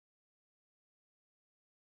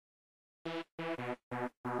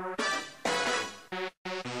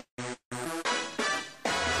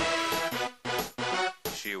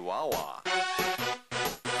Chihuahua.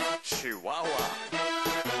 Chihuahua.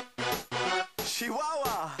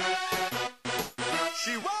 Chihuahua.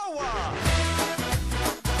 Chihuahua.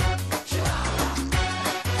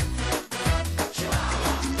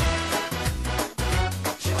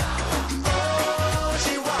 Oh,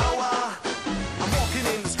 Chihuahua. I'm walking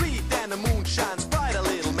in the street and the moon shines bright. A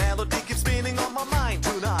little melody keeps spinning on my mind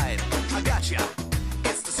tonight. I gotcha.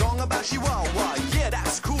 It's the song about Chihuahua. Yeah,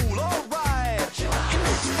 that's cool, alright. It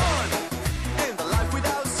makes fun. And the life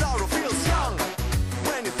without sorrow feels young.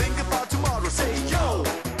 When you think about tomorrow, say yo.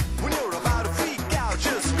 When you're about to freak out,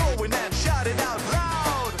 just go in and shout it out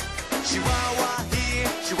loud. Chihuahua here,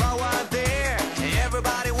 Chihuahua there.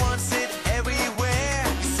 Everybody wants it everywhere.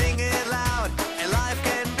 Sing it loud, and life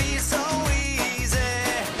can be so easy.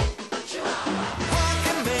 What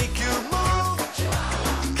can make you move?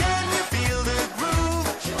 Can you feel the groove?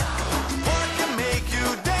 What can make you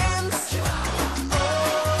dance?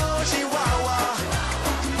 Oh, Chihuahua.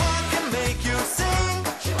 What can make you sing?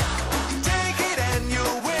 Take it and you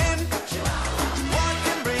win. What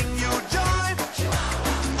can bring you joy?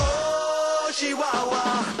 Oh, Chihuahua.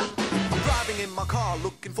 I'm driving in my car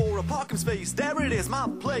looking for a parking space. There it is, my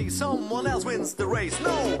place. Someone else wins the race.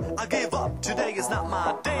 No, I give up. Today is not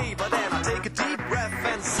my day. But then I take a deep breath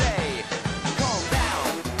and say